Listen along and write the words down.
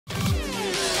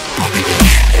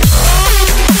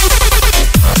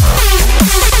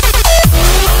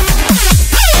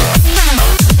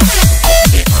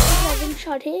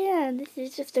this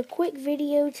is just a quick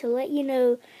video to let you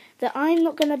know that I'm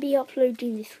not going to be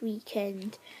uploading this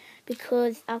weekend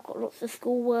because I've got lots of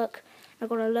schoolwork. I've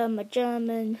got to learn my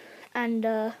German, and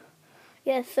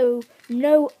yeah, so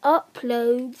no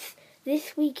uploads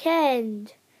this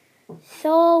weekend.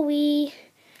 Sorry.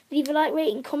 Leave a like,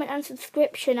 rating, comment and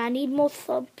subscription. I need more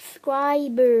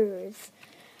subscribers.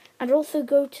 And also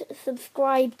go to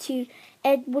subscribe to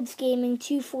Edwards Gaming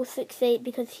 2468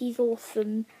 because he's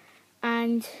awesome.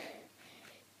 And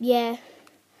yeah,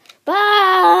 bye.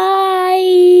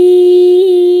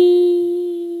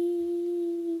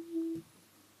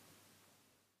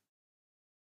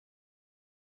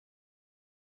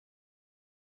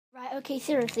 Right, okay,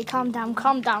 seriously, calm down,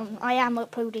 calm down. I am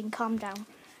uploading, calm down.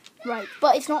 Right,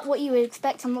 but it's not what you would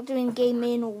expect. I'm not doing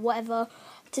gaming or whatever.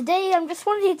 Today, I'm just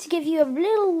wanted to give you a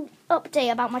little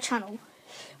update about my channel.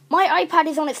 My iPad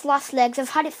is on its last legs. I've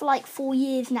had it for like 4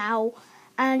 years now,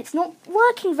 and it's not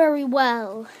working very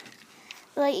well.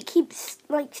 Like, it keeps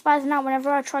like spazzing out whenever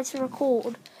I try to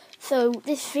record. So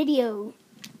this video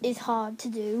is hard to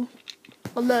do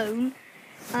alone.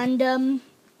 And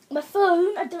my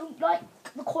phone, I don't like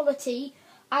the quality,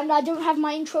 and I don't have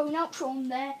my intro and outro on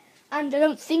there. And I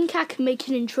don't think I can make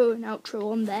an intro and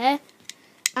outro on there.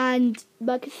 And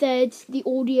like I said, the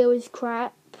audio is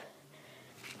crap.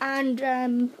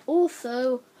 And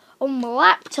also, on my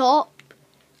laptop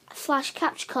 /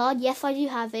 capture card, yes, I do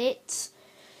have it.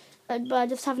 But I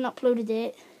just haven't uploaded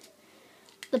it.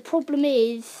 The problem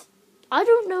is, I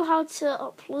don't know how to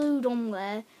upload on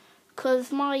there.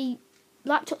 Because my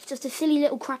laptop's just a silly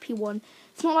little crappy one.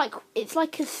 It's not like, it's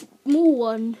like a small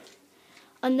one.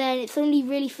 And then it's only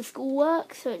really for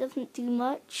schoolwork, so it doesn't do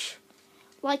much.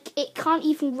 Like, it can't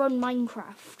even run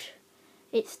Minecraft.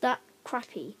 It's that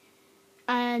crappy.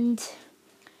 And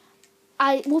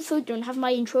I also don't have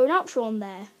my intro and outro on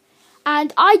there.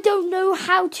 And I don't know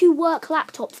how to work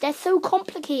laptops. They're so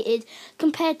complicated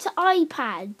compared to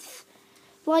iPads.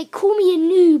 Like, call me a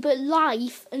noob at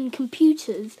life and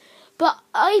computers. But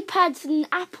iPads and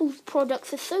Apple's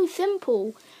products are so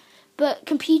simple. But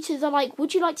computers are like,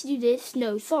 would you like to do this?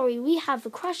 No, sorry, we have a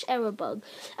crash error bug.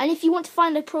 And if you want to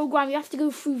find a program, you have to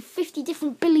go through 50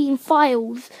 different billion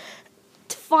files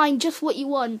to find just what you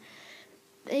want.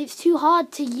 It's too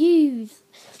hard to use.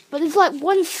 But there's like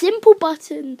one simple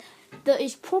button that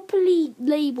is properly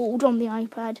labelled on the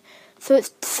iPad. So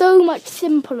it's so much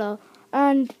simpler.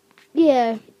 And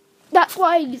yeah, that's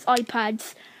why I use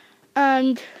iPads.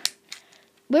 And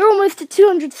we're almost at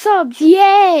 200 subs.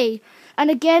 Yay! And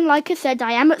again, like I said,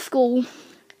 I am at school,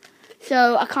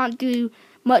 so I can't do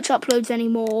much uploads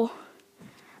anymore.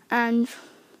 And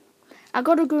I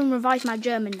gotta go and revise my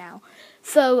German now.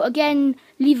 So again,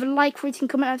 leave a like, rating,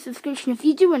 comment, and subscription if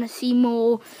you do want to see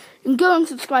more. And go and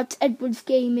subscribe to Edwards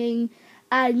Gaming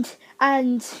and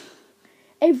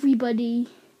everybody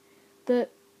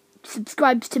that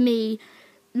subscribes to me,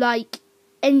 like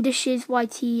Endishes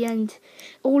YT and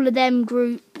all of them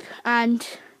group. And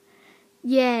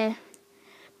yeah.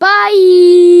 Bye!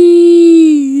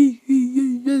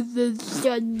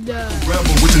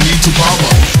 Rebel with the need to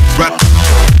power. Rap.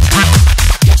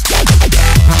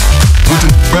 With the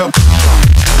rap.